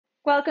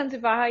Welcome to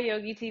Baja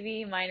Yogi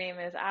TV. My name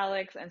is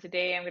Alex, and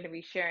today I'm going to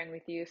be sharing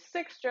with you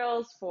 6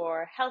 drills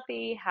for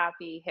healthy,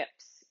 happy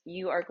hips.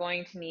 You are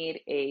going to need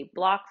a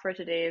block for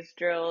today's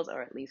drills,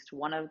 or at least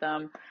one of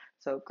them.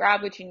 So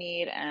grab what you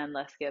need and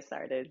let's get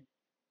started.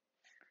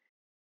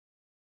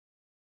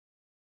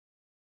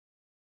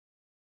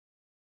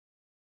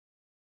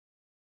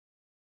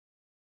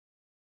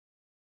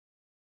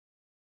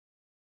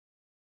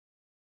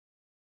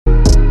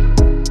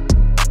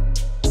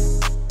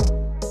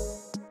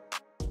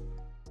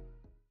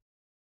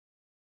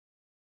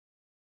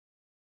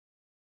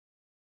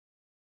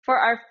 For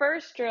our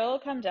first drill,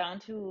 come down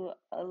to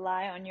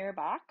lie on your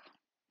back.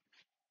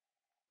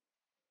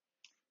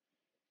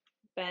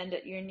 Bend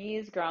at your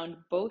knees, ground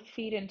both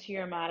feet into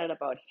your mat at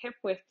about hip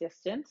width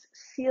distance.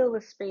 Seal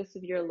the space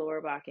of your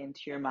lower back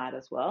into your mat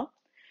as well.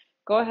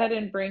 Go ahead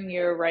and bring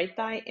your right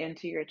thigh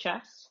into your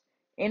chest.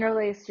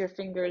 Interlace your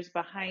fingers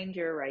behind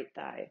your right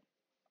thigh.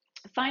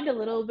 Find a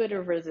little bit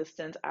of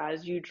resistance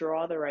as you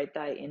draw the right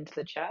thigh into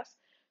the chest.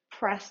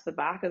 Press the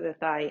back of the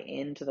thigh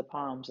into the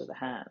palms of the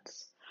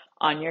hands.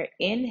 On your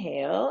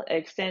inhale,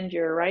 extend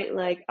your right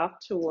leg up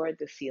toward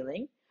the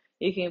ceiling.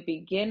 You can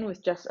begin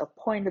with just a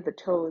point of the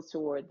toes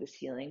toward the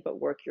ceiling, but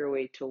work your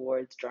way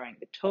towards drawing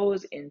the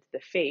toes into the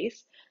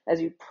face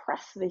as you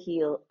press the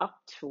heel up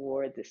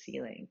toward the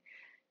ceiling.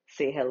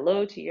 Say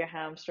hello to your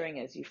hamstring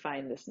as you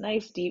find this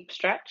nice deep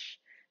stretch.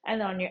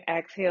 And on your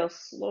exhale,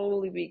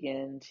 slowly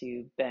begin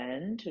to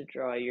bend to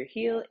draw your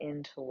heel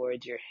in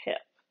towards your hip.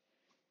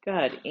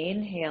 Good.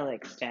 Inhale,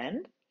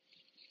 extend.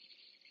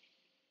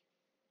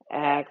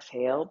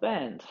 Exhale,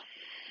 bend.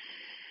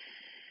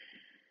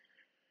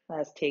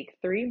 Let's take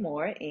 3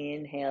 more.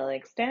 Inhale,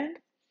 extend.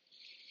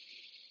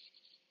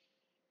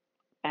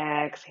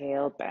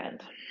 Exhale,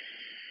 bend.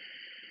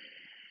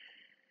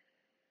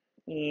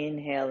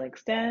 Inhale,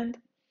 extend.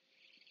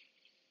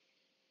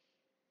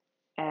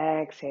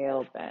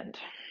 Exhale, bend.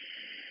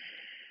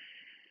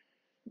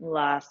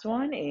 Last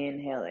one.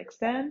 Inhale,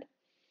 extend.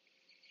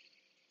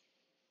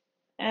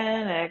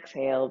 And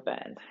exhale,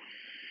 bend.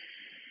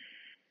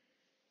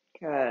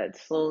 Good.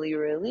 Slowly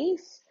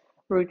release.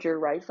 Root your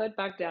right foot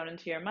back down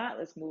into your mat.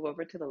 Let's move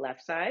over to the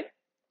left side.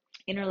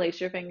 Interlace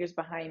your fingers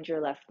behind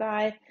your left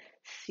thigh.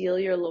 Seal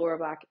your lower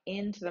back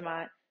into the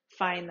mat.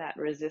 Find that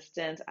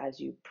resistance as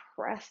you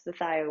press the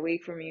thigh away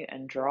from you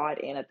and draw it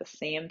in at the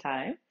same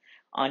time.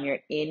 On your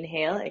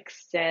inhale,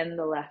 extend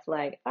the left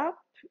leg up.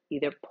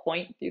 Either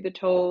point through the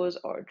toes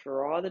or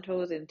draw the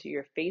toes into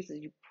your face as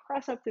you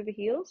press up through the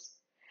heels.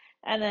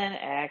 And then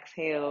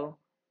exhale,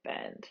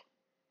 bend.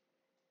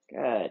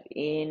 Good.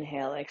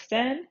 Inhale,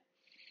 extend.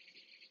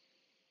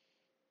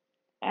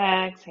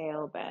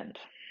 Exhale, bend.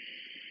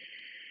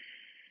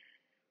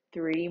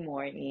 3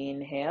 more.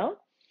 Inhale.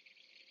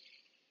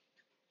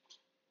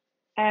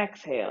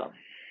 Exhale.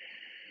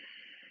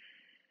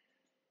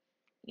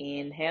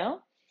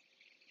 Inhale.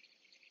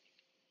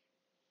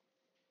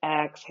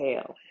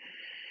 Exhale.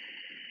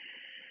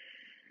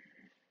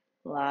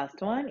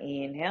 Last one.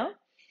 Inhale.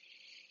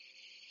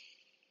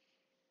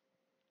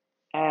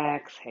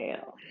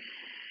 Exhale.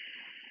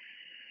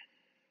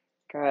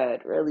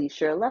 Good. Release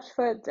your left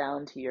foot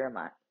down to your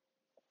mat.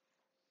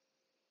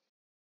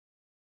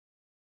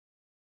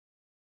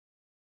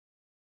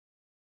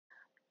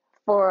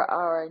 For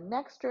our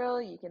next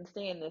drill, you can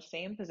stay in the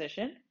same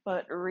position,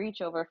 but reach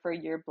over for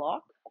your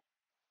block.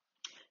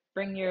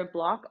 Bring your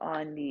block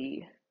on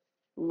the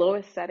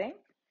lowest setting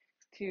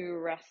to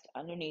rest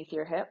underneath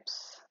your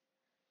hips.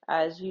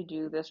 As you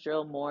do this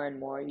drill more and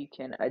more, you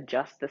can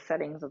adjust the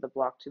settings of the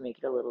block to make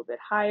it a little bit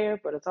higher,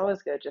 but it's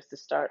always good just to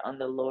start on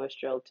the lowest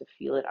drill to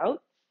feel it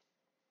out.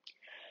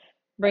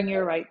 Bring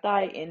your right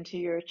thigh into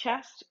your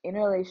chest,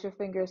 interlace your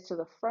fingers to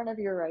the front of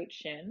your right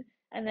shin,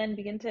 and then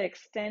begin to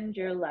extend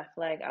your left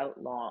leg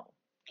out long.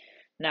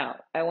 Now,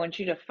 I want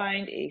you to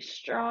find a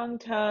strong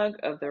tug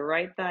of the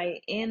right thigh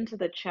into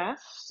the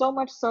chest, so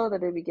much so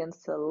that it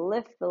begins to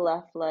lift the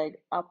left leg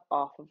up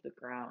off of the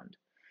ground.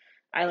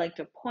 I like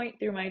to point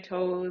through my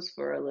toes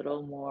for a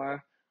little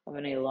more of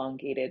an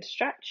elongated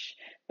stretch,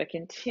 but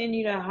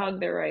continue to hug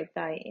the right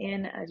thigh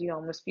in as you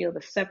almost feel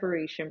the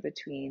separation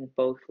between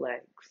both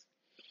legs.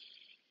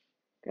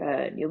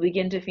 Good. You'll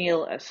begin to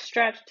feel a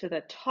stretch to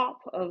the top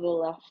of the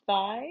left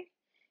thigh.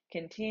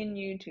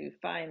 Continue to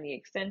find the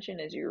extension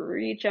as you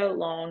reach out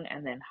long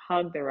and then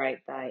hug the right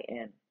thigh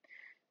in.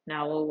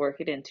 Now we'll work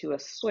it into a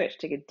switch.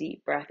 Take a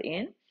deep breath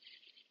in.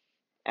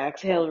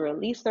 Exhale,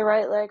 release the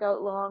right leg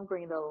out long.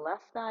 Bring the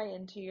left thigh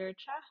into your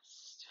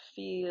chest.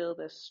 Feel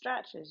the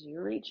stretch as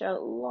you reach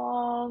out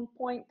long.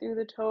 Point through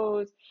the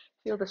toes.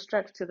 Feel the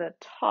stretch to the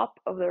top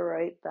of the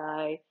right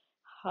thigh.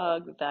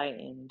 Hug the thigh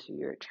into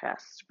your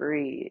chest.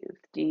 Breathe.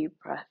 Deep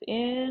breath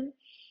in.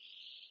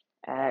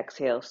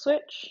 Exhale,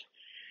 switch.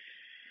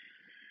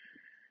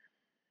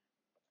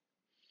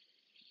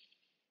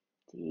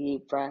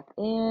 Deep breath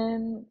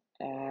in.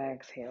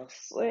 Exhale,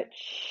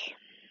 switch.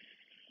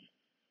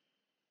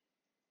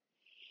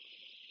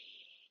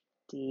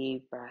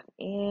 Deep breath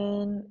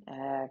in.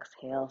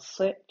 Exhale,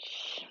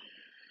 switch.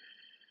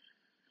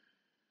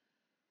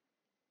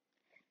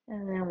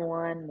 And then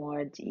one more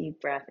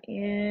deep breath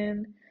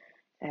in,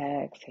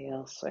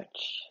 exhale,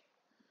 switch.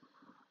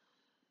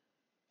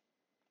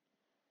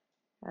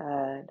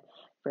 Good.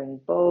 Bring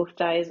both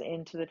thighs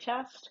into the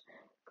chest,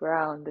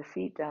 ground the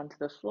feet down to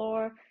the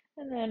floor,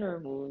 and then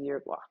remove your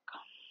block.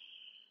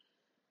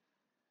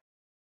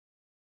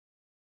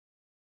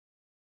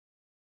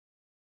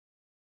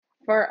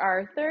 For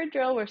our third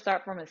drill, we'll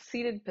start from a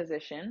seated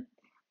position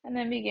and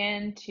then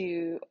begin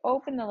to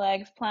open the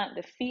legs, plant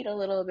the feet a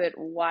little bit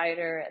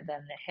wider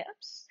than the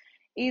hips.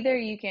 Either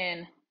you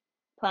can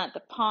plant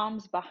the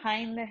palms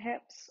behind the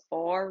hips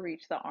or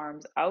reach the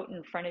arms out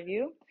in front of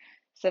you.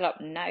 Sit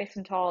up nice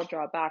and tall,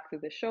 draw back through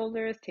the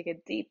shoulders, take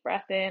a deep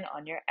breath in.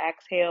 On your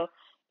exhale,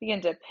 begin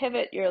to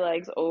pivot your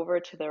legs over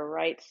to the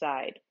right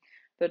side.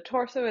 The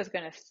torso is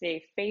going to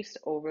stay faced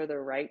over the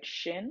right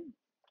shin.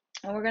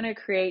 And we're going to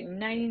create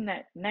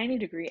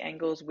 90-degree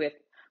angles with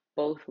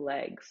both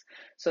legs.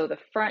 So the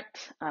front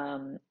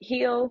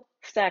heel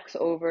stacks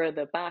over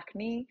the back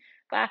knee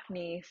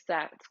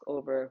stacks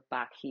over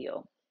back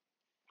heel.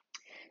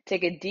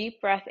 Take a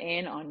deep breath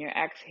in. On your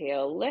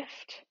exhale,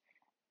 lift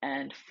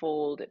and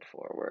fold it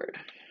forward.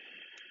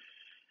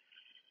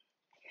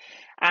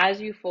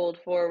 As you fold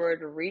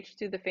forward, reach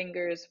through the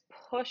fingers,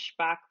 push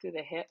back through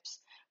the hips,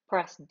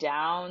 press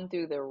down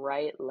through the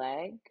right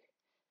leg,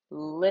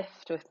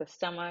 lift with the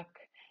stomach,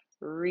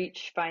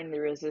 reach, find the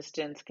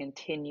resistance,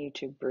 continue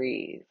to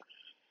breathe.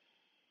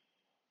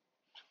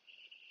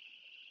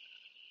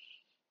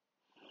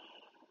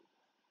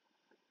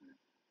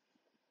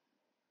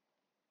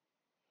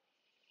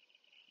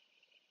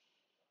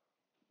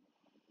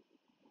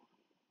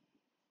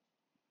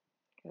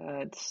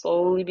 Good.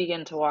 Slowly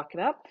begin to walk it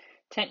up.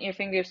 Tent your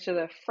fingers to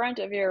the front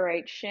of your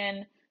right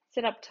shin.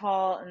 Sit up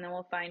tall, and then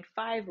we'll find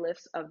 5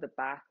 lifts of the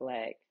back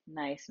leg.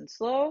 Nice and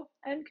slow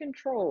and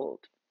controlled.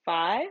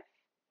 5,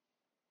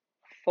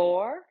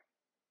 4,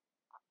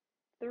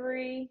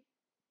 3,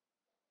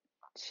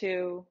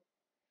 2,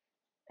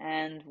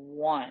 and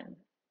 1.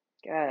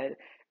 Good.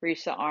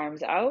 Reach the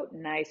arms out,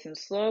 nice and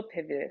slow.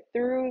 Pivot it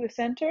through the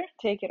center.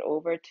 Take it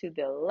over to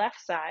the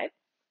left side.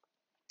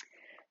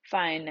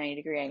 Find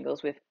 90-degree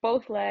angles with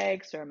both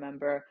legs. So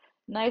remember,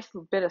 nice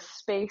bit of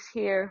space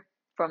here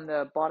from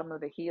the bottom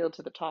of the heel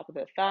to the top of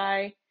the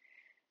thigh.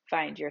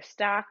 Find your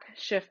stack.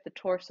 Shift the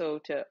torso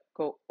to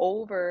go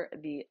over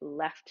the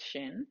left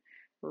shin.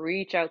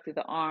 Reach out through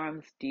the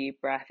arms. Deep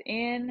breath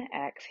in.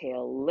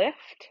 Exhale,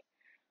 lift.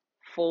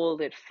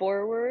 Fold it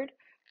forward.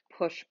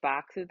 Push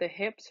back through the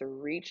hips.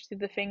 Reach through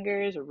the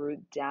fingers.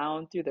 Root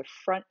down through the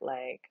front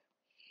leg.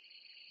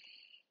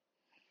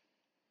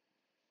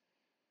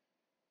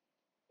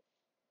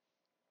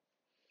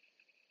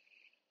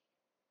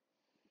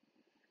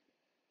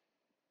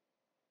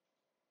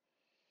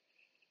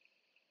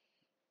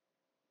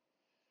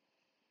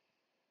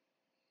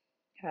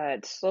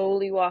 Good.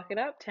 Slowly walk it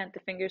up. Tent the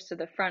fingers to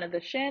the front of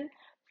the shin.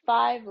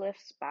 5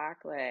 lifts back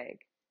leg.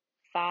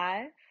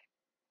 5,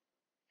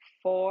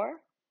 4,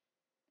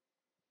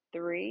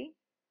 3,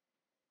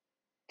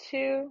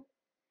 2,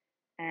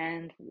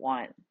 and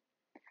 1.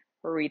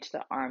 Reach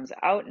the arms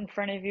out in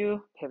front of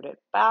you. Pivot it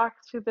back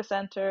to the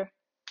center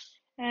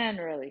and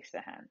release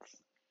the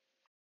hands.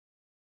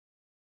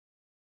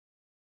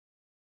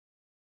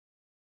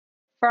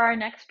 For our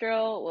next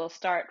drill, we'll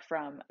start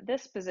from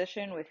this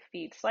position with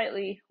feet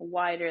slightly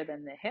wider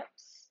than the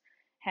hips.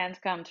 Hands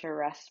come to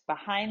rest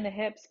behind the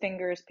hips,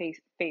 fingers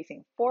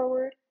facing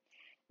forward.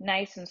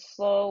 Nice and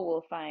slow,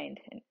 we'll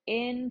find an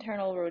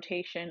internal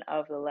rotation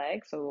of the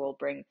leg. So we'll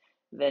bring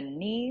the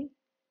knee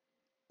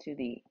to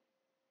the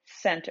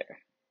center.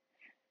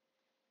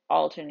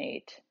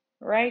 Alternate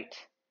right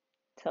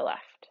to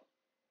left.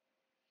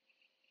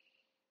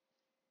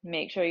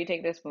 Make sure you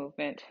take this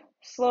movement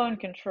slow and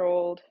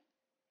controlled.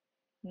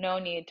 No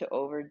need to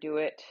overdo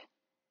it.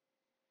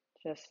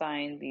 Just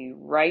find the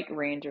right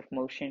range of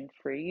motion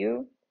for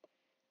you.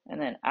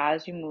 And then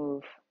as you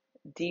move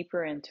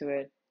deeper into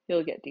it,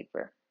 you'll get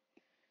deeper.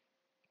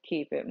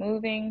 Keep it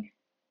moving.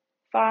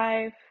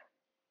 5,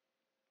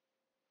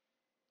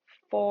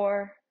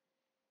 4,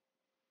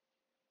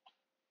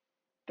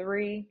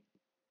 3,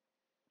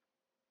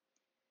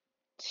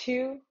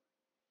 2,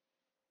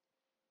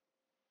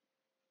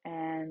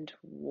 and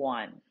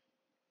 1.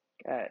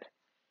 Good.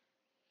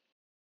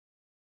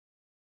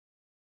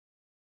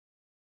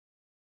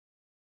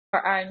 For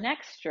our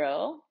next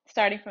drill,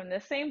 starting from the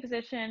same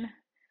position,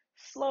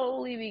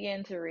 slowly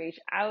begin to reach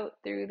out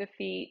through the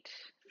feet.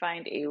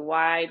 Find a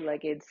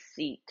wide-legged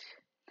seat.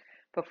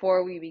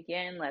 Before we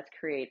begin, let's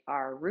create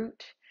our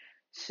root.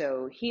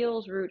 So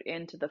heels root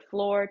into the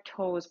floor,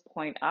 toes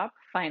point up.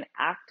 Find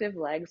active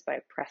legs by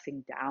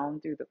pressing down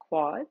through the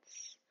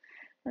quads.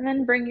 And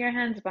then bring your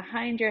hands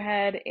behind your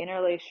head,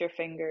 interlace your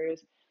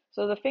fingers.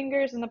 So the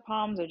fingers and the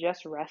palms are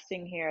just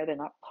resting here. They're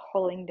not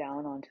pulling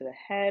down onto the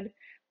head,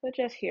 but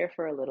just here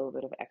for a little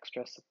bit of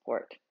extra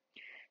support.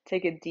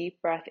 Take a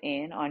deep breath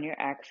in. On your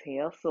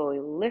exhale, slowly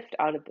lift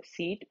out of the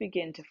seat.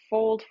 Begin to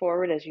fold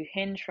forward as you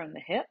hinge from the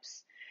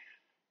hips.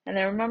 And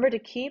then remember to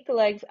keep the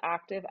legs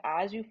active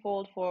as you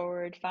fold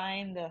forward.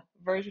 Find the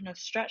version of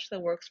stretch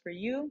that works for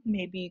you.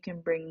 Maybe you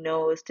can bring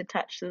nose to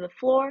touch to the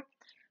floor.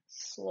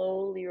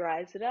 Slowly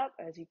rise it up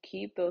as you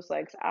keep those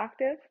legs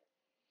active.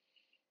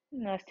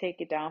 And let's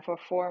take it down for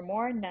 4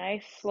 more.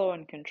 Nice, slow,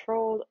 and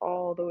controlled,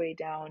 all the way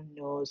down,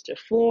 nose to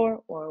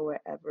floor, or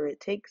wherever it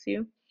takes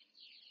you.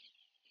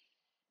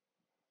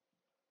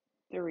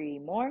 3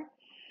 more.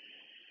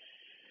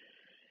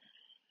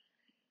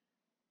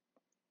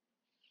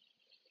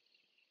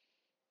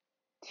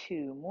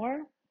 2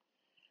 more.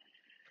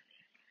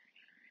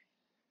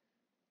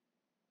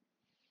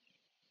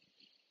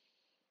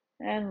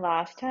 And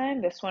last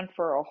time, this one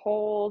for a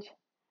hold.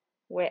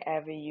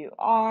 Wherever you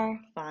are,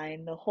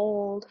 find the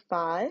hold.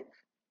 5,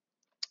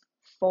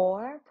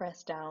 4,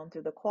 press down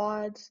through the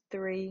quads.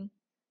 3,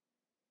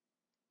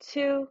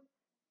 2,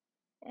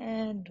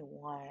 and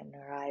 1.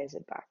 Rise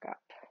it back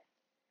up.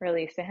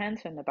 Release the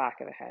hands from the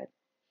back of the head.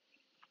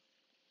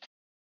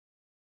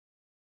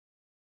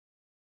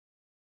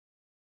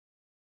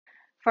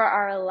 For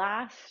our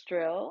last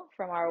drill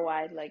from our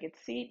wide-legged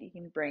seat, you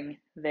can bring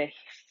the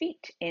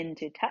feet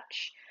into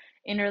touch.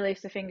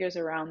 Interlace the fingers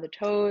around the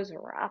toes,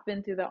 wrap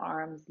in through the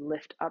arms,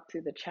 lift up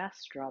through the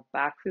chest, drop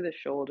back through the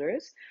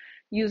shoulders.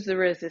 Use the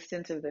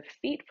resistance of the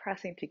feet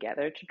pressing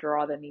together to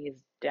draw the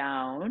knees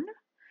down.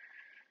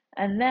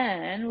 And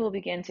then we'll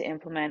begin to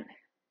implement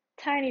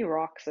tiny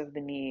rocks of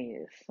the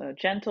knees. So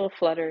gentle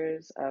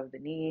flutters of the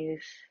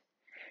knees.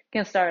 You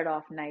can start it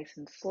off nice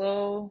and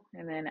slow,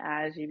 and then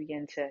as you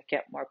begin to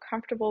get more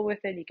comfortable with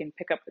it, you can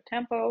pick up the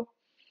tempo.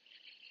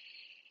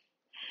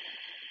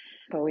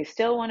 But we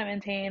still want to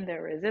maintain the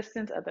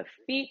resistance of the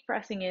feet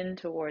pressing in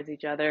towards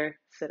each other.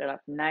 Sit it up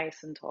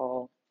nice and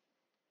tall.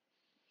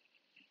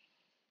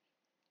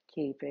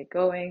 Keep it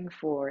going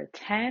for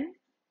 10,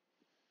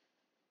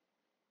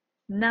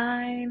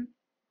 9,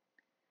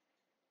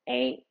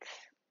 8,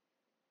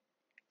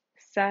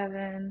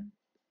 7,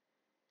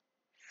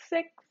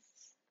 6,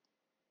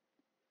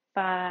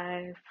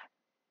 5,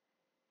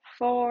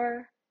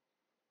 4,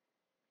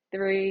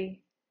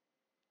 3,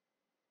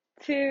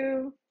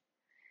 2,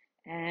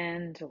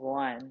 and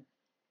 1.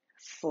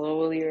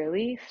 Slowly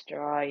release,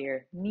 draw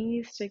your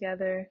knees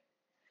together,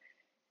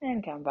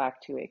 and come back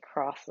to a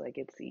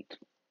cross-legged seat.